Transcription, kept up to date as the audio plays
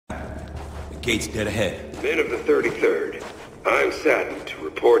Gate's dead ahead. Men of the 33rd, I'm saddened to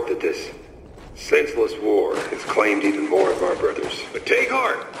report that this senseless war has claimed even more of our brothers. But take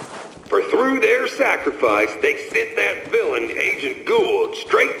heart, for through their sacrifice, they sent that villain, Agent Gould,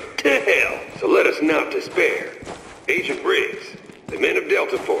 straight to hell. So let us not despair. Agent Briggs, the men of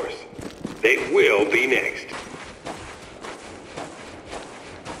Delta Force, they will be next.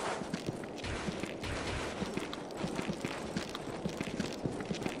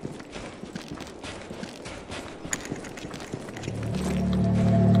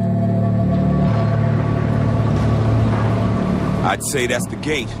 I'd say that's the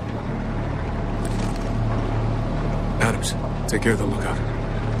gate. Adams, take care of the lookout.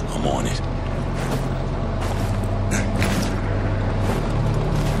 I'm on it.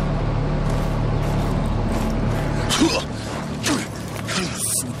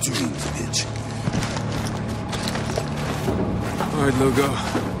 Bitch. All right, Lugo.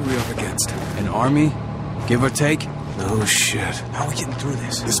 Who are we up against? An army? Give or take? No shit. How are we getting through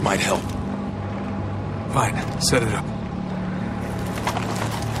this? This might help. Fine, set it up.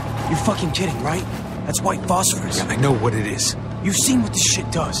 You're fucking kidding, right? That's white phosphorus. Yeah, I know what it is. You've seen what this shit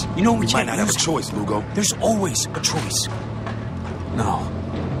does. You know we Might can't not have a use it. choice, Lugo. There's always a choice. No.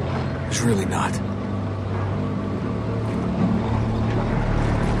 There's really not.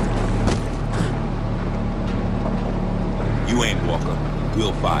 You ain't Walker.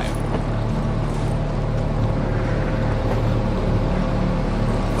 We'll fire.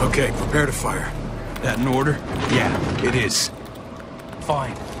 Okay, prepare to fire. That in order? Yeah, it is.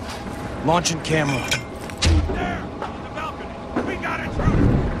 Fine. Launching camera. There! On the balcony! We got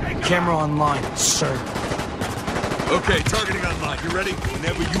intruders! Take Camera online, sir. Okay, targeting online. You ready?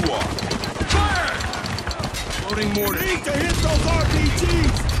 Whenever you are. fire! Loading mortar. Need to hit those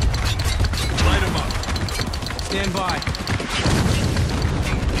RPGs! Light them up. Stand by.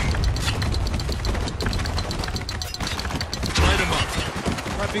 Light them up.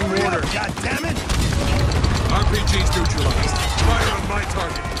 Prepping mortar. God damn it! RPG's neutralized. Fire on my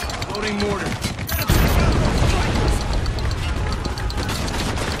target. Loading mortar.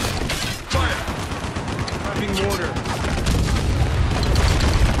 Fire! Prepping mortar.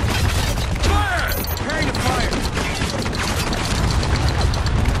 Fire! Preparing to fire.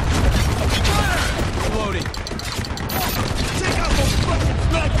 Fire! Loading. Take out those fucking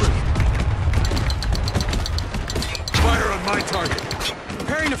snipers! Fire on my target.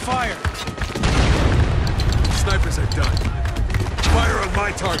 Preparing to fire. Snipers are done. Fire on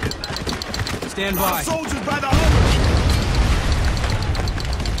my target. Stand Our by. soldiers by the Hummer!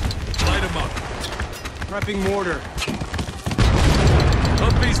 Light them up. Prepping mortar.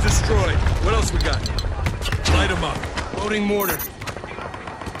 Humpy's destroyed. What else we got? Light them up. Loading mortar.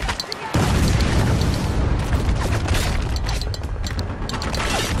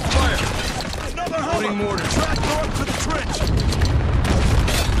 Fire! Another Loading Hummer! mortar. Track north to the trench!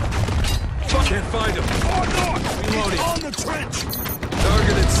 Can't find him. Far north! Reloading. He's on the trench!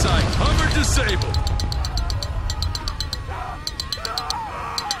 Target in sight. Hummer disabled.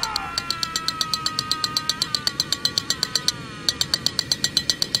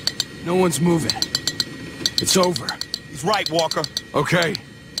 No one's moving. It's over. He's right, Walker. Okay.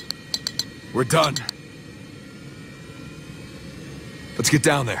 We're done. Let's get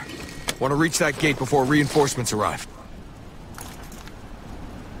down there. Want to reach that gate before reinforcements arrive.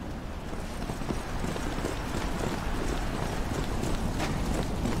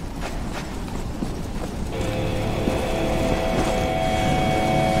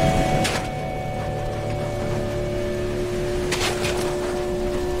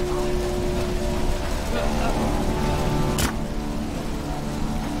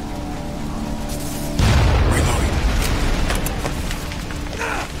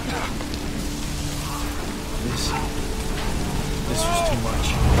 This was too much.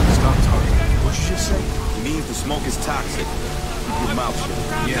 Stop talking. What'd you just say? It means the smoke is toxic. Keep your mouth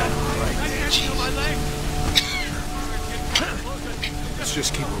shut. Yeah, right. Let's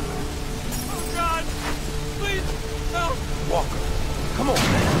just keep moving. Oh God! Please, help! Walker, come on,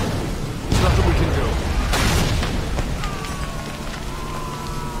 man. There's nothing we can do.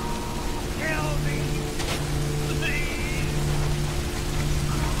 Kill me! Please!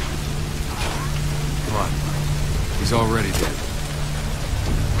 Come on. He's already dead.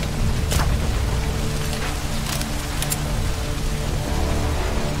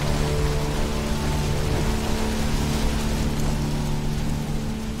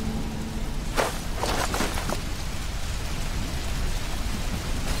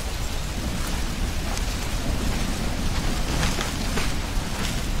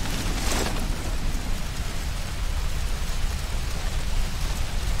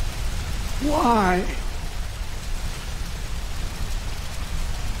 Why?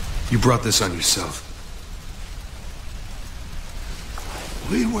 You brought this on yourself.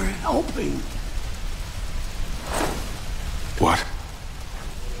 We were helping. What?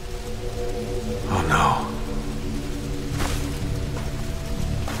 Oh no.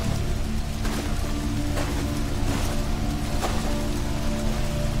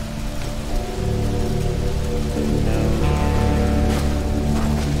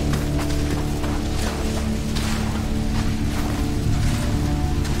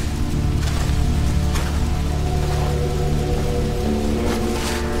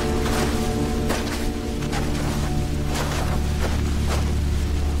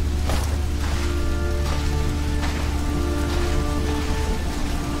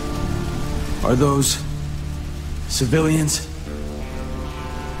 Are those civilians?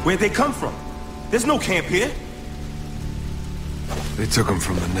 Where'd they come from? There's no camp here. They took him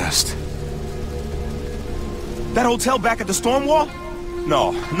from the nest. That hotel back at the storm wall?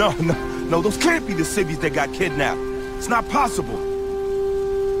 No, those can't be the civvies that got kidnapped. It's not possible.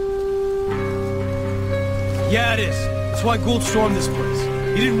 Yeah, it is. That's why Gould stormed this place.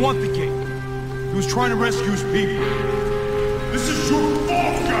 He didn't want the gate. He was trying to rescue his people. This is your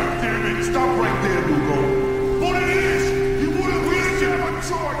fault, goddammit! Stop right there, Lugo. What it is, he wouldn't listen to a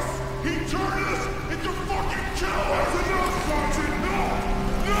choice! He turned us into fucking cowards! Enough, Sergeant! No,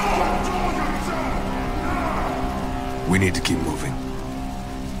 dog himself! We need to keep moving.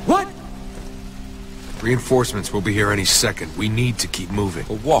 What? Reinforcements will be here any second. We need to keep moving.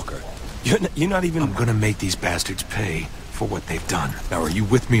 But Walker, you're not even... I'm gonna make these bastards pay for what they've done. Now, are you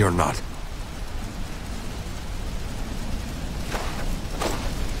with me or not?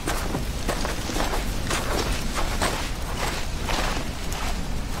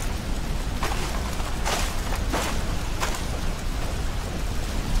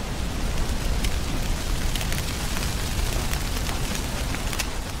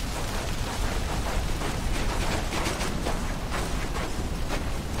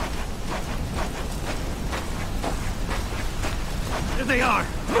 They are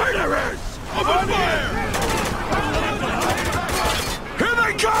murderers! Open fire! Here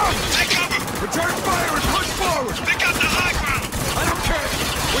they come! Take cover! Return fire and push forward! Pick up the high ground! I don't care!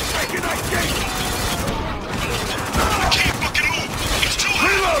 We're taking that gate! I can't fucking move! It's too high!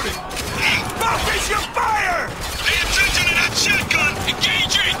 Reloading! Focus your fire! Pay attention to that shotgun!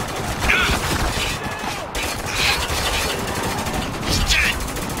 Engaging! He's dead!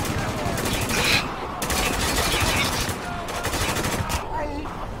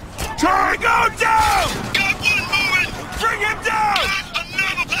 Try go down! Got one moving! Bring him down! Got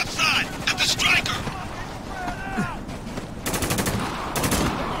another left side! At the striker!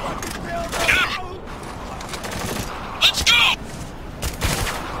 Let's go!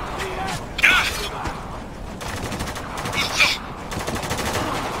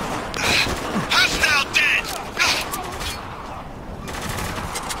 Hostile dead!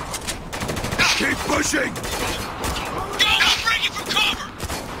 Keep pushing! Go! Bring it for cover!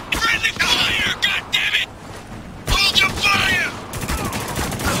 Friendly fire! Goddammit! Hold your fire!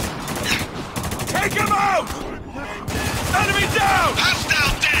 Take him out! Enemy down!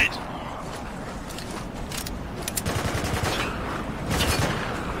 Hostile dead!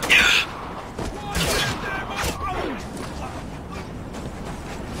 Yeah!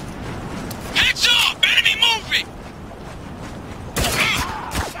 Heads up! Enemy moving!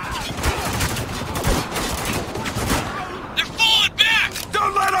 They're falling back!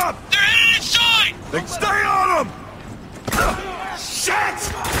 Don't let up! They're headed inside! Then stay on him!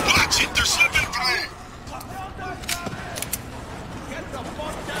 Shit! Watch it! They're slipping through!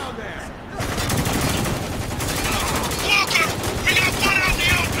 Walker! We got one out in the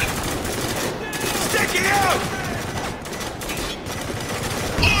open! Sticking out!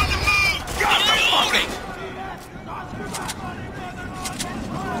 On the move! Got the Reloading!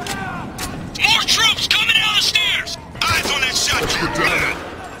 More troops coming down the stairs! Eyes on that shotgun!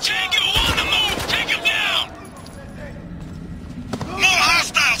 Tango on the move! Take him down! More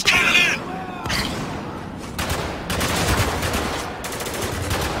hostiles coming in!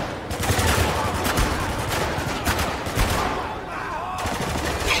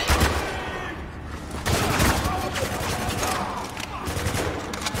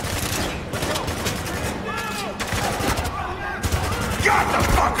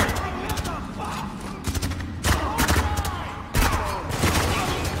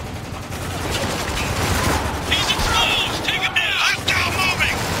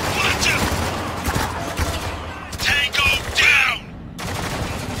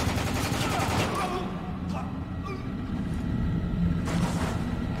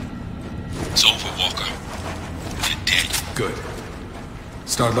 for Walker. They're dead. Good.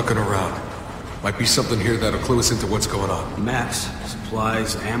 Start looking around. Might be something here that'll clue us into what's going on. Maps,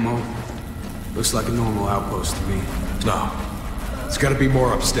 supplies, ammo. Looks like a normal outpost to me. No. There's gotta be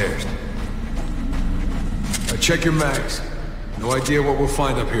more upstairs. Now check your mags. No idea what we'll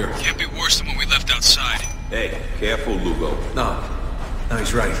find up here. Can't be worse than when we left outside. Hey, careful, Lugo. No,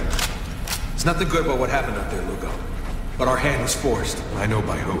 he's right. There's nothing good about what happened out there, Lugo. But our hand was forced. I know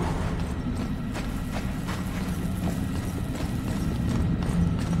by who.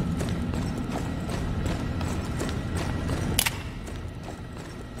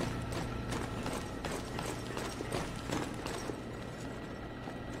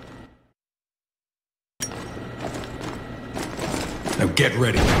 Now get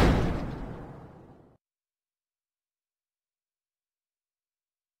ready.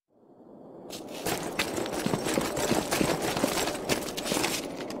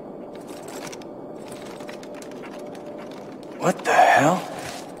 What the hell?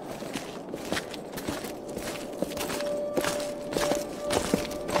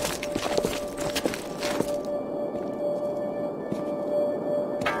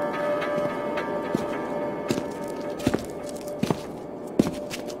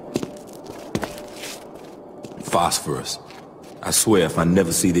 Phosphorus. I swear if I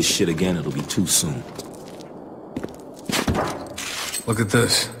never see this shit again, it'll be too soon. Look at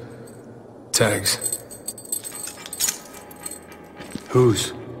this. Tags.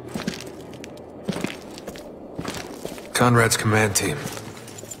 Whose? Konrad's command team.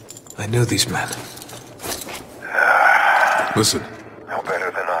 I knew these men. Listen. No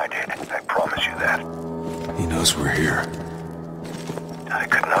better than I did. I promise you that. He knows we're here. I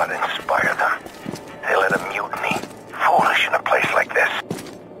could not inspire them. They led a mutiny. Foolish in a place like this.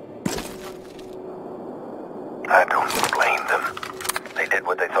 I don't blame them. They did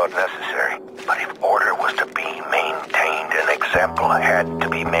what they thought necessary. But if order was to be maintained, an example had to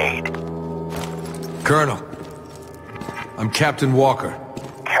be made. Colonel. I'm Captain Walker.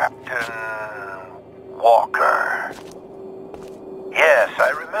 Captain Walker. Yes, I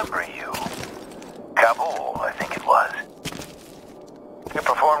remember you. Kabul, I think it was. You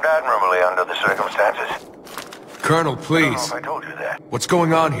performed admirably under the circumstances. Colonel, I don't know please. if I told you that. What's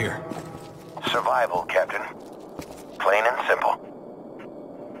going on here? Survival, Captain. Plain and simple.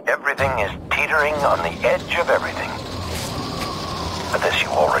 Everything is teetering on the edge of everything. But this you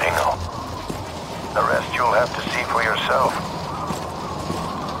already know. The rest you'll have to see for yourself.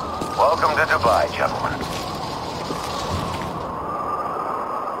 Welcome to Dubai, gentlemen.